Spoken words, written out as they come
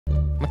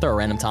throw a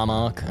random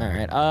tomahawk. All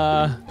right.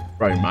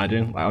 Bro,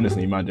 imagine. Like,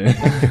 honestly, imagine.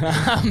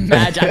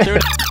 Imagine. I threw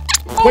it.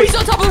 Oh, Wait. he's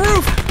on top of the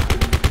roof.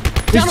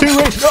 He's too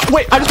rich. Oh,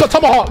 wait, I just got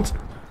tomahawked.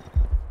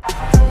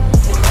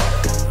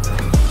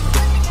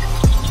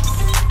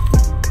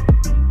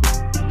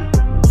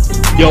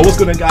 Yo, what's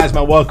going on, guys,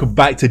 man? Welcome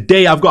back.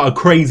 Today I've got a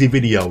crazy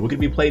video. We're gonna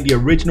be playing the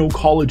original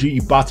Call of Duty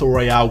Battle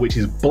Royale, which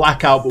is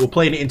Blackout, but we're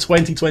playing it in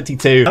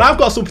 2022. And I've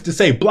got something to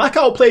say.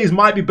 Blackout players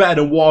might be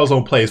better than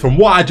Warzone players from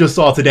what I just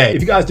saw today.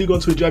 If you guys do go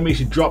to enjoy, make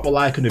sure you drop a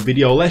like on the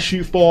video. Let's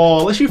shoot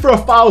for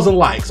 1,000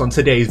 likes on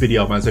today's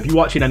video, man. So if you're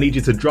watching, I need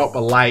you to drop a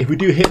like. If we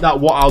do hit that,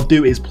 what I'll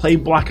do is play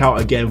Blackout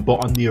again,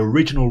 but on the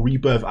original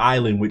Rebirth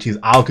Island, which is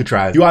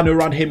Alcatraz. If you are new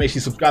around here, make sure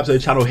you subscribe to the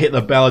channel, hit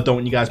the bell. I don't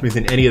want you guys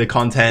missing any of the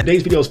content.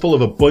 Today's video is full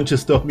of a bunch of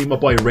stuff. Me and my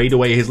boy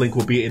Raidaway, his link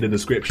will be in the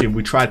description.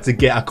 We tried to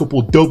get a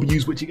couple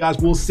W's, which you guys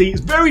will see.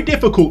 It's very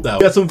difficult though.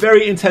 We had some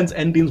very intense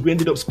endings. We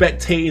ended up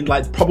spectating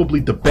like probably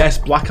the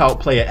best Blackout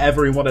player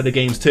ever in one of the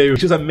games too,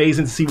 which is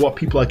amazing to see what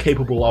people are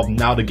capable of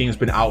now the game's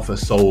been out for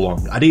so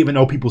long. I didn't even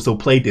know people still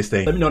played this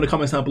thing. Let me know in the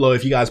comments down below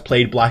if you guys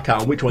played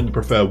Blackout and which one you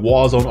prefer,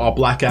 Warzone or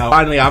Blackout.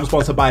 Finally, I'm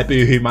sponsored by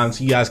Boohoo, man,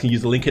 so you guys can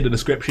use the link in the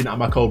description and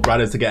my code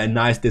Braderz to get a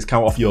nice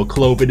discount off your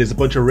clothing. There's a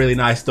bunch of really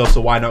nice stuff,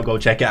 so why not go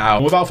check it out.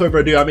 And without further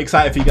ado, I'm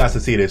excited for you guys to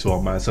see this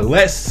one, man. So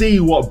let's see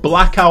what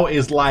Blackout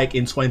is like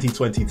in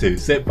 2022.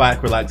 Sit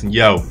back, relax, and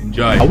yo,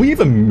 enjoy. Are we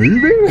even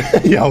moving?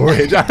 Yo,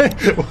 Rich,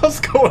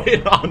 what's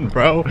going on,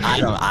 bro?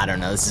 I don't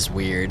know. This is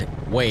weird.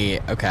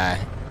 Wait, okay.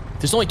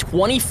 There's only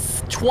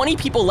 20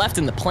 people left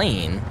in the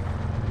plane.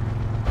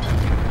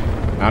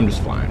 I'm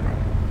just flying, bro.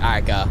 All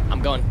right, go.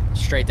 I'm going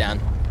straight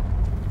down.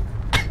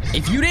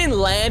 If you didn't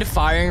land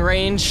firing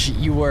range,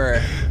 you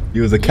were...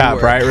 You was a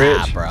cap, right,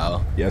 Rich?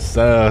 Bro. Yes,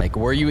 sir. Like,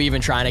 were you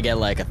even trying to get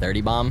like a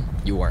 30 bomb?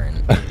 You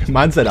weren't.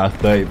 Man said a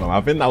 30 bomb. I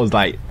think that was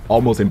like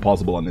almost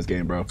impossible on this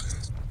game, bro.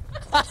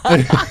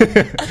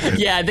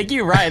 Yeah, I think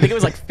you're right. I think it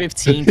was like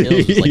 15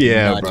 kills. Like,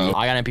 yeah, nutty. bro.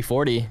 I got an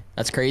MP40.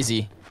 That's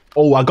crazy.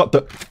 Oh, I got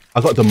the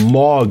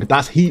Morg.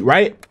 That's heat,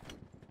 right?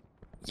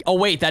 Oh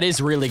wait, that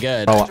is really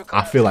good. Oh,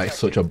 I feel like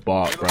such a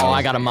bot, bro. Oh,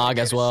 I got a Mog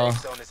as well.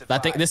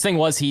 This thing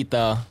was heat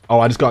though. Oh,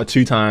 I just got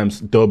 2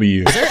 times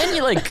W. Is there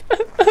any like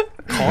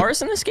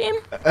cars in this game?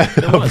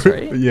 There was,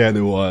 right? Yeah,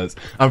 there was.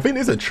 I think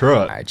there's a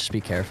truck. All right, just be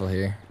careful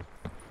here.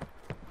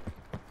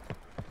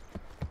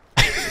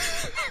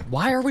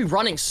 Why are we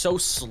running so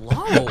slow?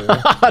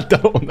 I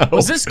don't know.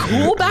 Was this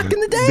cool back in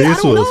the day?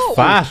 This was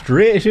fast,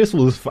 Rich. This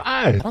was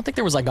fast. I don't think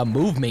there was like a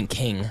movement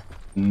king.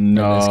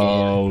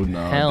 No,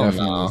 Hell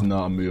definitely no. was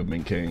not a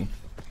movement king.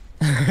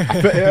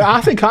 I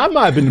think I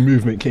might have been the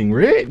movement king,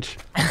 Rich.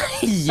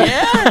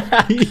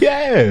 Yeah.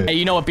 Yeah. Hey,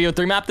 you know what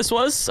BO3 map this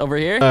was over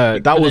here?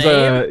 That was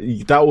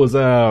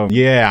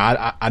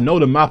yeah. I know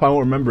the map. I don't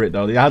remember it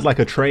though. It has like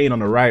a train on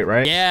the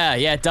right? Yeah,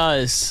 it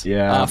does.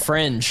 Yeah.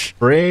 Fringe.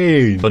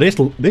 But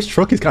this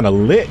truck is kind of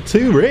lit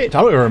too, Rich.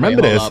 I don't even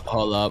remember this.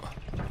 Hold up.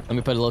 Let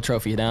me put a little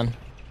trophy down.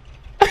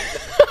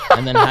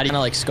 And then how do you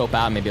like scope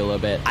out maybe a little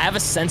bit? I have a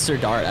sensor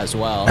dart as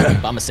well. But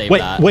I'm gonna save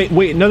that.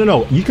 Wait,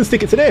 no. You can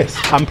stick it to this.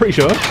 I'm pretty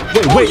sure.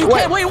 Wait.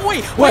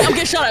 I'm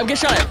getting shot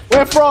at.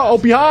 Where from? Oh,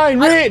 behind,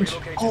 Rich.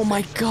 Oh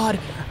my god.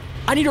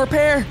 I need to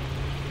repair.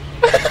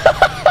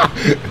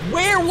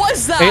 Where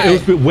was that?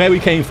 It was where we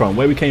came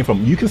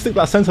from. You can stick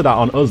that sensor dart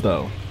on us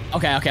though.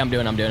 Okay, I'm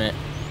doing it.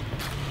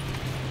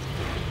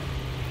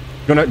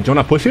 Do you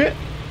wanna push it?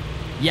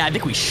 Yeah, I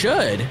think we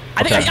should.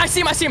 Okay. I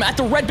see him at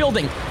the red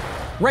building.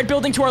 Red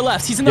building to our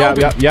left. He's in the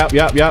open. Yep.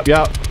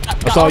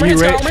 That's all you,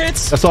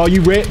 Rich. That's all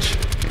you, Rich.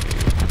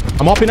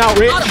 I'm hopping out,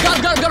 Rich.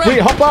 Got him. Wait,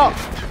 hop out.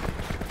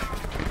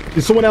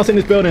 There's someone else in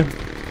this building.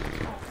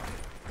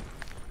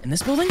 In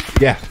this building?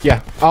 Yeah.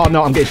 Oh,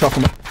 no, I'm getting shot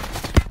from...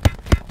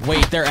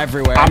 Wait, they're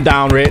everywhere. I'm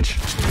down, Rich.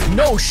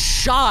 No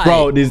shot.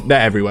 Bro, they're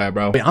everywhere,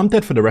 bro. Wait, I'm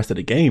dead for the rest of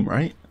the game,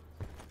 right?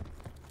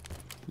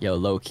 Yo,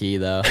 low key,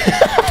 though.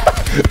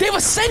 They have a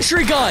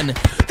sentry gun.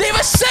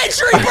 Brad.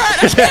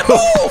 I can't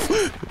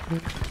move.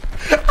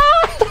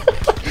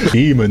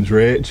 Demons,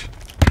 Rich.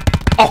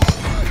 Oh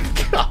my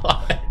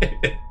god.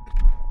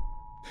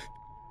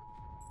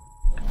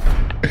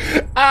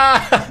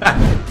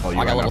 Oh,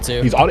 I got level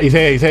 2. He's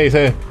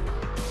here.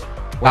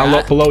 Down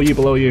low, below you.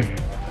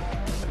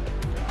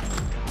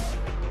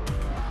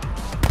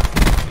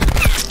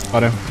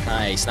 Got him.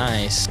 Nice.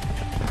 Is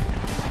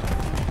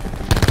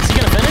he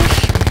gonna finish?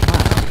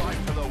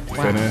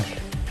 Wow. Finish.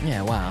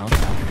 Yeah, wow.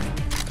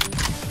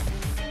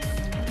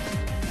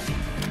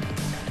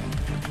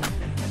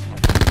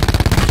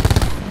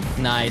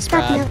 Nice,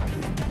 Brad.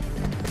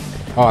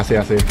 Oh, I see.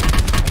 Got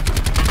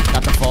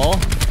the full.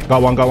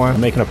 Got one.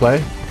 I'm making a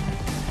play.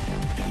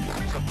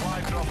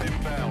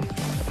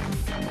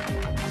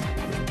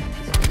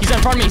 He's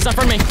in front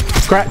of me.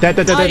 Crack. Dead.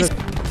 Nice.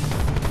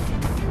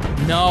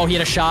 No, he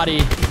had a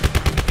shotty.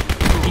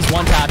 He's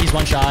one tap. He's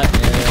one shot.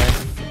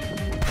 Yeah.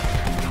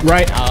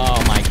 Right. Oh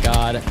my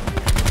god.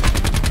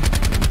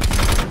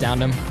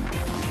 Downed him.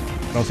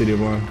 I don't see the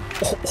other one.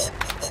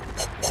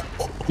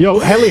 Yo,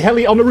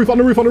 heli on the roof.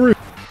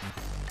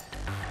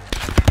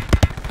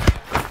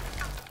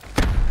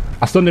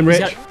 I stunned him,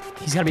 Rich.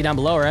 He's gotta be down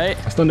below, right?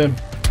 I stunned him.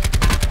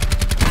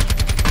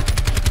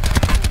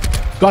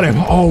 Got him.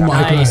 Oh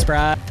my god. Nice,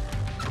 Brad.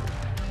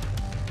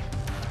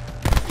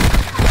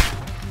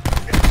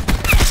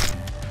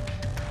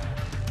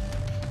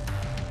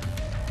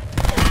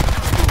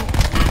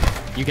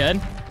 You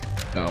good?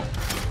 No.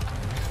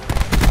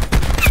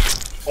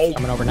 Oh,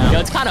 coming over now. Yo,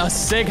 it's kind of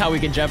sick how we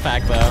can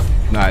jetpack though.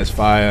 Nah, it's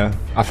fire.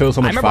 I feel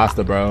so much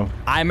faster, bro.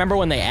 I remember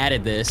when they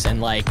added this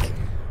and like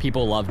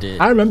people loved it.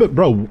 I remember,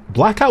 bro.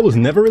 Blackout was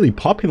never really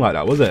popping like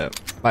that, was it?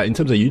 Like in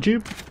terms of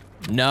YouTube?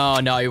 No,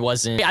 it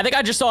wasn't. I think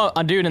I just saw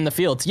a dude in the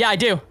fields. Yeah, I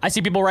do. I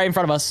see people right in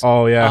front of us.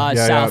 Oh yeah,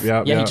 south.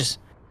 yeah. He just.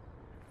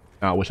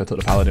 Oh, I wish I took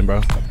the paladin,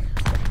 bro.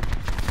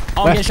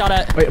 Oh, I'm getting shot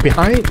at. Wait,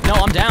 behind? No,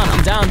 I'm down.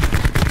 I'm down.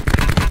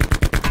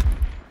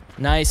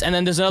 Nice. And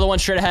then there's another one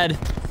straight ahead.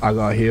 I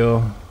got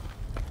heal.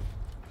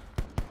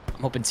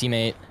 I'm hoping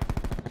teammate.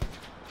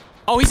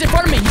 Oh, he's in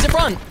front of me. He's in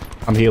front.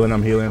 I'm healing.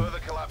 I'm healing.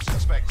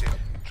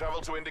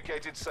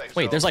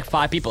 Wait, there's like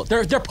 5 people.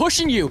 They're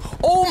pushing you.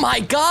 Oh my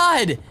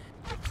god.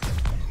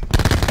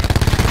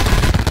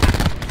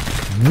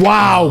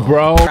 Wow,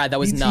 bro. Brad, that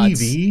was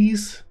nuts.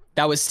 TVs?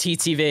 That was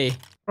TTV.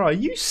 Bro, are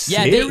you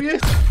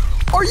serious?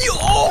 Are you?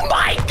 Oh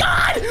my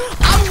god!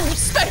 I'm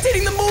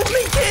spectating the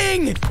movement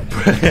king!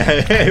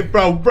 Hey,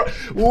 bro,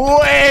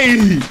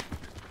 wait!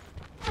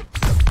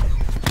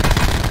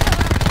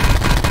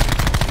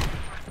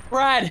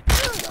 Brad.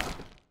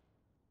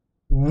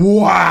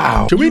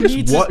 Wow.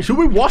 Should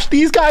we watch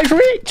these guys,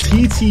 Rich?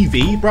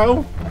 TTV,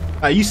 bro?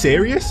 Are you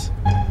serious?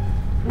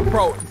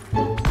 Bro,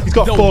 he's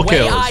got 4 kills. The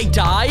way I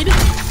died,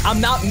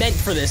 I'm not meant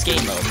for this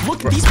game mode.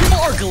 Look, these people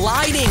are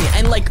gliding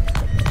and like...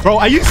 Bro,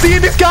 are you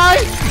seeing this guy?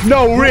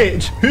 No,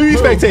 Rich. Who are you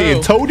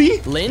spectating? Toady?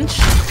 Lynch?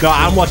 No,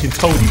 I'm watching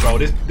Toady, bro.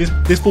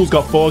 This fool's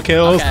got 4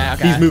 kills. Okay.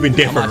 He's moving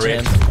different,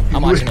 Rich.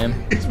 I'm watching him.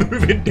 He's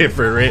moving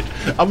different, Rich.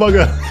 I'm not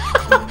gonna...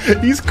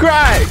 He's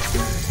cracked.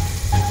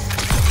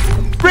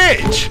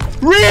 Rich!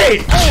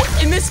 Oh,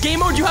 in this game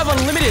mode, you have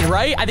unlimited,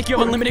 right? I think you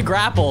have unlimited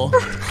grapple.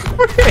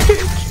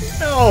 Rich!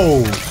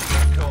 No.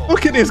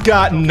 Look at this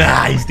guy.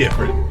 Nah, he's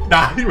different.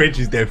 Nah, Rich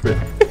is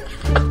different.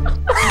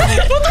 What are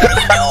you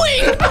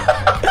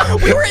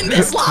doing? We were in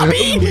this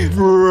lobby.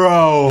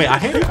 Bro. Wait, I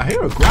hear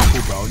a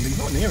grapple, bro, and he's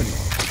not near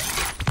anyone.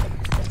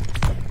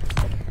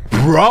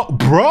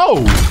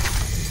 Bro.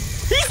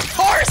 He's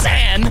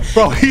Tarzan.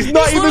 Bro, he's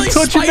not even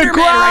touching the ground,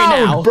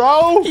 right now.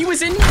 Bro. He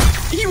was in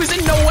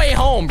No Way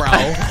Home, bro.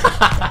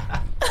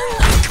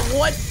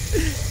 What?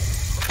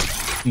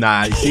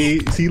 Nah,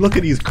 see, look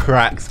at these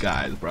cracks,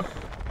 guys, bro.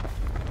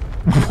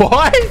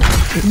 What?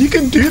 You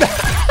can do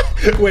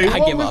that? Wait, I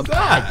give up.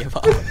 That?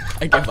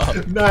 I give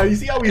up. Nah, you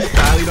see how he's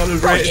standing on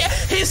his right? Yeah,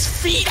 his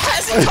feet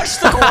hasn't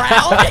touched the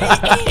ground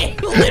in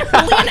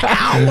literally an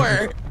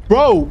hour.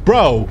 Bro. He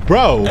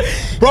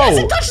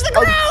hasn't touched the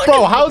ground.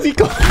 Bro, how's he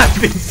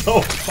climbing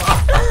so far?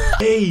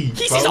 Hey,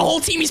 he sees a whole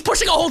team. He's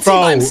pushing a whole team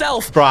by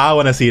himself. Bro, I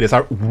want to see this.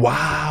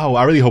 Wow,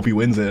 I really hope he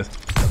wins this.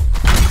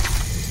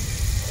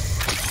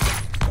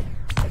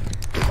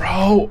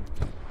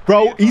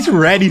 Bro, he's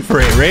ready for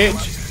it, Rich.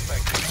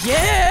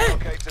 Yeah.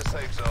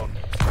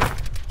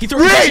 He threw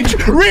Rich.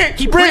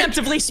 He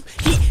preemptively.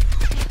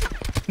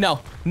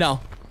 No.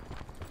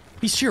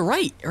 He's to your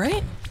right?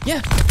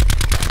 Yeah.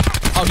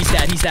 Oh, he's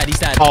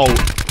dead. Oh,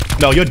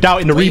 no, you're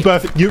doubting the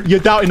rebirth. You're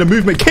doubting the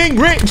movement king,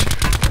 Rich.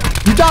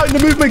 You're doubting the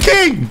movement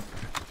king.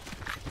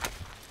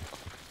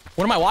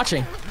 What am I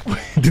watching?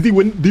 Did he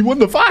win? Did he win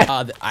the fight?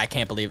 I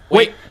can't believe.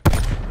 Wait.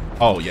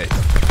 Oh, yeah.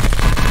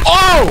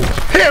 Oh,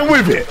 hit him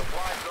with it.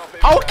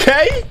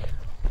 Okay.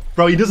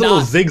 Bro, he does a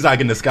little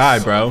zigzag in the sky,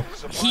 bro.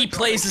 He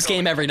plays this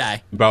game every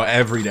day. Bro,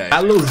 every day.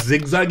 That little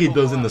zigzag he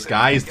does in the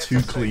sky is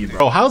too clean,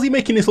 bro. How's he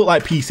making this look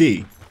like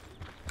PC?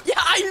 Yeah,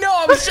 I know.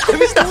 I was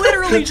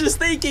literally just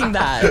thinking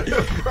that.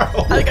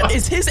 Bro, like,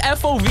 is his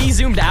FOV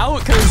zoomed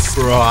out?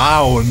 Bro, I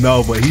don't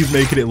know, but he's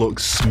making it look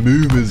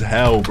smooth as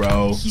hell,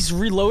 bro. He's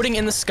reloading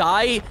in the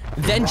sky,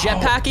 then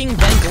jetpacking,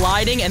 then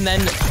gliding, and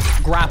then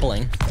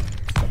grappling.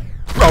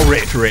 Bro,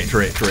 Rich.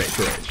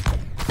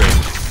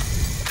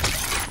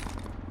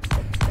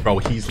 Bro,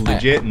 he's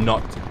legit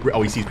not...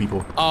 Oh, he sees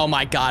people. Oh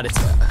my god, it's...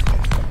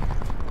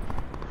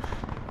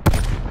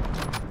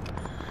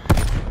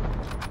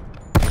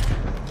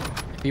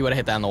 If he would have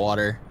hit that in the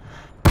water.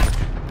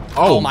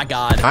 Oh my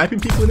god.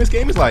 Sniping people in this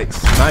game is like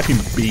sniping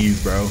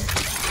bees, bro.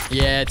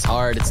 Yeah, it's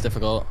hard. It's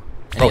difficult.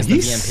 And bro,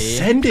 he's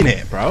sending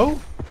it, bro.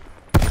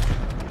 Oh,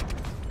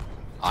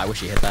 I wish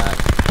he hit that.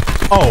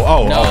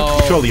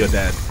 Oh, surely you're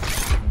dead.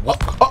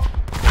 What? Oh.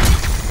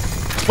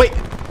 Wait.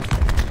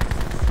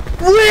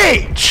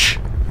 Rich!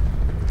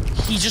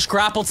 He just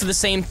grappled to the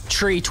same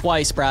tree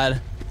twice,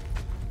 Brad.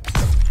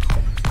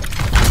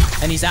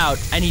 And he's out.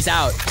 He's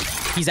out.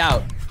 He's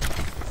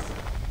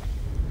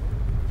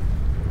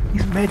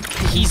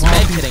medkitting. He's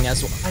medkitting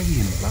as well.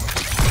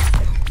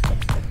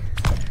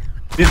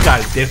 This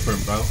guy's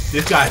different, bro.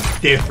 This guy's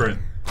different.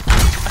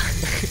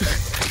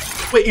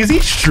 Wait, is he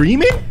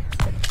streaming?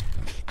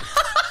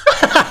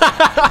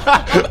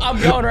 I'm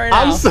going right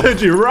now. I'm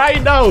searching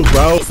right now,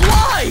 bro. He's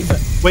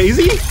live. Wait, is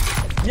he?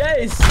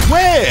 Yes.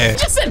 Where? He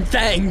just said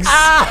thanks.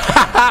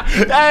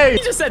 Hey.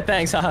 He just said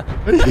thanks, huh?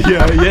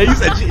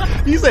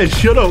 Yeah. He said,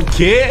 shut up,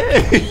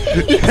 kid.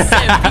 He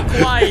said, be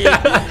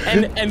quiet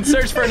and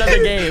search for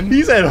another game.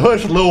 He said,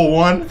 hush, little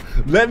one.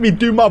 Let me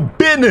do my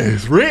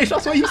business, Rich.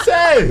 That's what he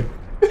said.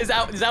 Is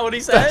that what he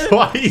said? That's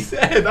what he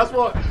said. That's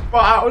what. Bro,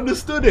 I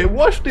understood it.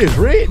 Watch this,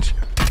 Rich.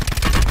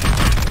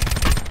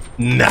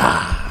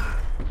 Nah.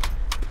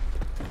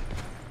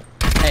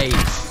 Hey.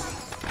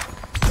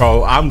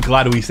 Bro, I'm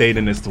glad we stayed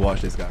in this to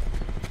watch this guy.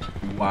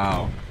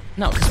 Wow.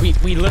 No, because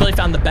we literally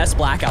found the best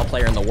Blackout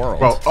player in the world.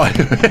 Bro.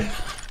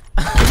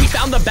 We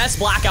found the best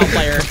Blackout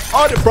player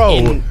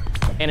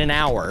in an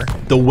hour.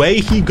 The way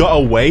he got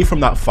away from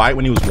that fight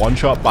when he was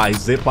one-shot by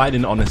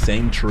ziplining on the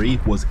same tree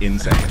was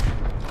insane.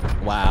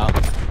 Wow.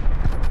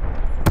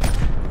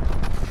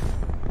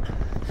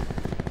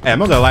 Hey, I'm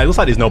not gonna lie, it looks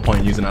like there's no point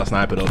in using that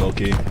sniper though,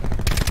 low-key.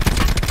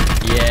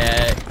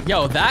 Yeah.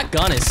 Yo, that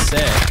gun is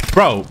sick.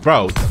 Bro,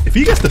 if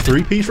he gets the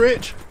 3-piece,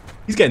 Rich,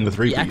 he's getting the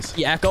 3-piece.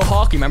 The Echo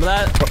Hawk, you remember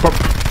that?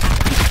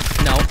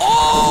 No.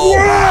 Oh!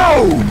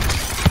 Whoa!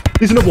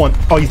 There's another one.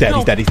 Oh, he's dead. No.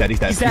 He's dead.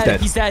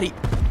 He's dead.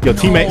 Yo,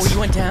 teammates. He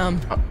went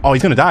down. Oh,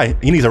 he's gonna die.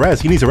 He needs a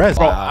res.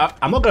 Bro,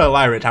 I'm not gonna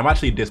lie, Rich. I'm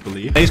actually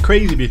disbelieved. It's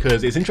crazy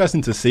because it's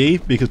interesting to see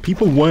because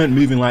people weren't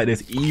moving like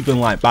this even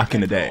like back in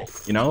the day.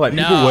 You know, like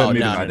people weren't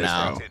moving like this,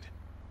 bro.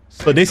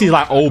 So this is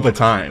like over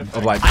time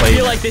of like playing. I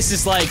feel like this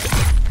is like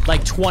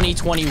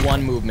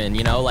 2021 movement.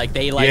 You know, like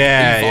they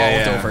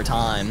evolved over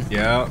time.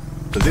 Yeah.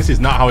 Because this is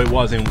not how it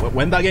was in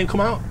when that game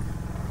come out.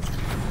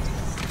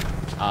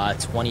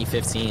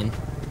 2015.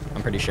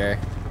 I'm pretty sure.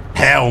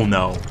 Hell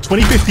no.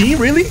 2015,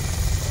 really?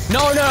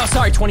 No,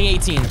 sorry,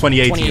 2018.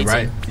 2018,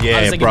 right? Yeah,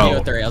 I was like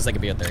bro.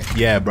 BO3.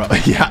 Yeah, bro.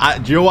 Yeah,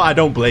 do you know what? I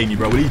don't blame you,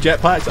 bro. With these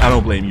jetpacks, I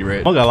don't blame you,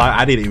 Rich. I'm not gonna lie,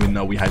 I didn't even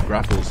know we had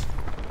grapples.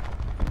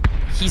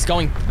 He's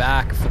going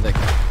back for the...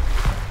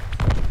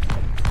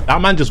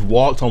 That man just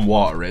walked on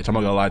water, Rich. I'm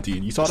not gonna lie to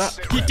you. You saw that?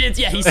 He did,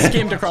 yeah, he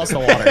skimmed across the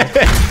water.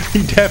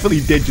 He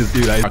definitely did just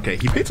do that. Okay,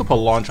 he picked up a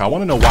launcher. I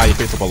want to know why he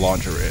picked up a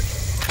launcher, Rich.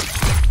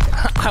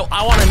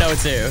 I want to know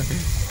too.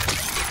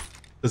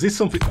 Is this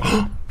something...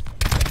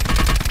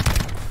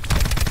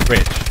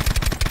 Rich.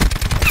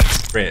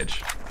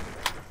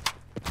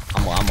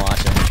 I'm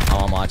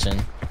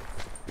watching.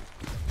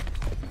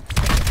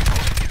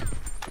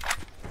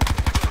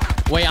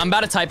 Wait, I'm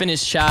about to type in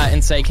his chat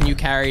and say, can you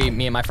carry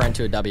me and my friend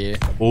to a W?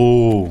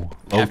 Ooh,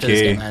 okay. After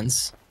this game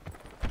ends.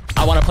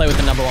 I want to play with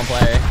the #1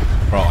 player.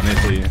 Bro,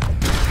 honestly.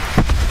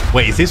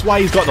 Wait, is this why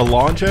he's got the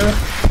launcher?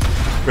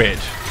 Rich.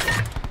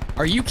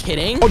 Are you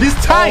kidding? Oh, these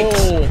tanks!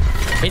 Oh,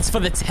 it's for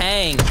the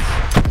tank.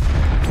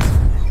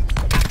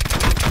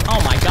 Oh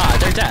my god,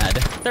 they're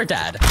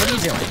dead. What are you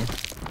doing?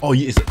 Oh,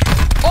 yes.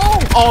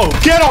 Oh,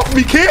 get off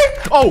me, kid!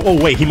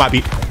 Oh, wait, he might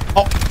be...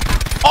 Oh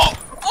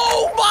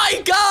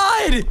my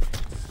god!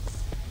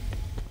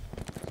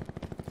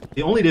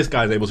 Only this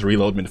guy's able to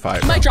reload mid-fire.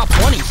 He might drop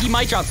 20. He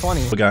might drop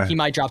 20. Okay. He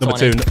might drop number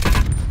 20.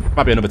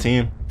 Might be another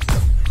team.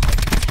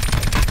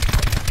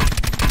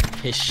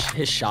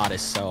 His shot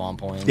is so on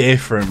point.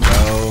 Different,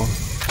 bro.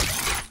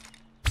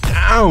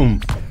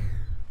 Damn.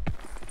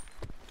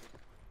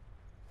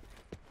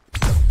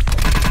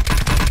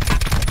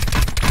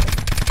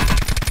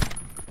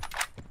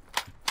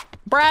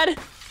 Brad,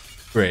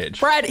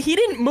 he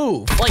didn't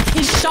move. Like,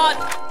 his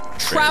shot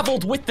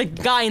traveled with the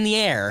guy in the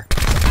air.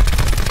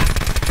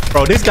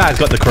 Bro, this guy's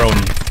got the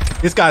crony.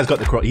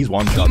 He's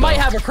one shot. He might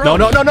have a crony.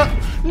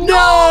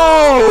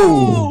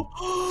 No!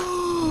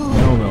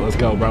 No, let's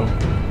go, bro.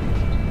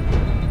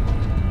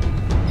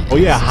 Oh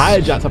yeah,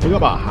 hijacks. I forgot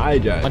about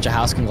hijacks. Bunch of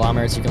house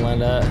conglomerates you can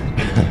land at.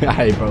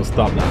 Hey, bro,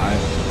 stop that.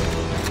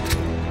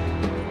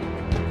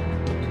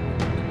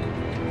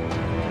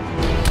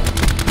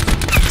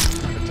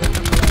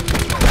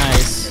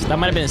 Nice. That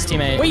might have been his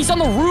teammate. Wait, he's on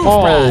the roof,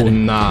 Brad. Oh,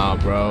 nah,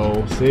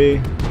 bro. See?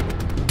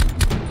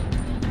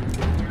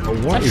 Oh,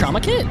 is that a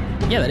trauma kit?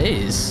 Yeah, that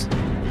is.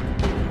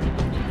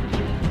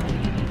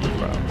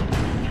 Bro.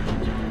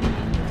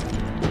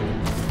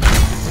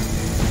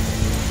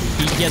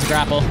 He has a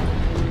grapple.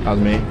 That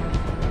was me.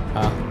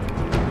 Oh. I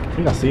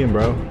think I see him,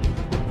 bro.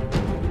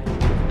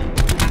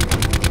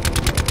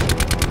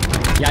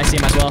 Yeah, I see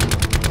him as well.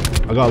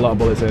 I got a lot of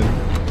bullets in.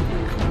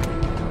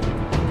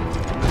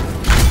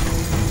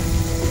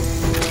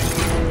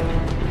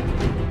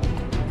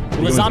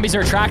 Well, the zombies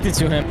are attracted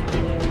to him.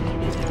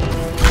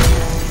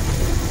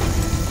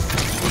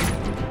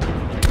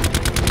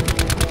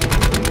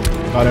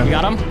 Got him. You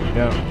got him?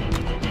 Yeah.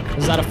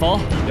 Was that a full?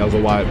 That was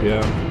a wipe,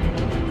 yeah.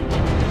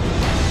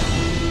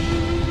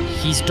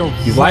 He's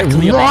directly He's like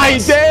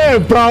right there,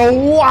 bro.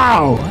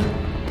 Wow.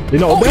 You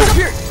know, he's up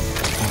here.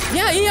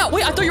 Yeah.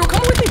 Wait, I thought you were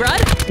coming with me, Brad.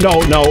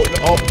 No.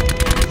 Oh.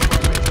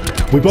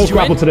 We both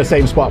grappled to the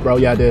same spot, bro.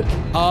 Yeah, I did.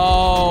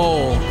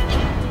 Oh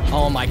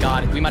my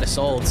god. We might have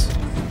sold.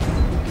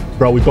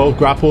 Bro, we both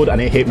grappled and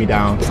it hit me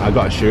down. I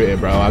gotta shoot it,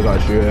 bro. I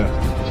gotta shoot it.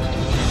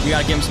 You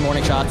gotta give him some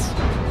warning shots.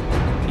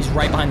 He's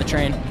right behind the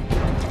train.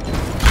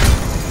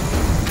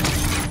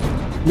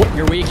 What?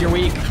 You're weak.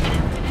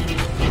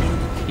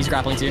 He's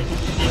grappling too.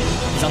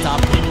 He's on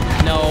top.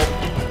 No.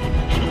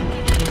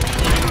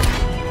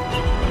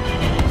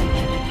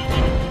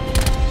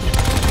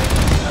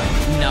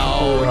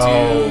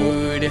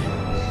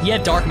 He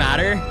had dark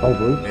matter.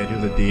 Probably. Yeah, he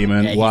was a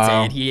demon. Yeah,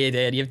 Wow. He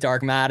did. He had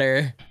dark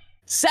matter.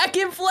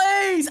 Second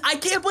place. I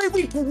can't believe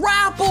we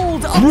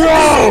grappled.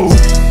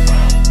 Bro!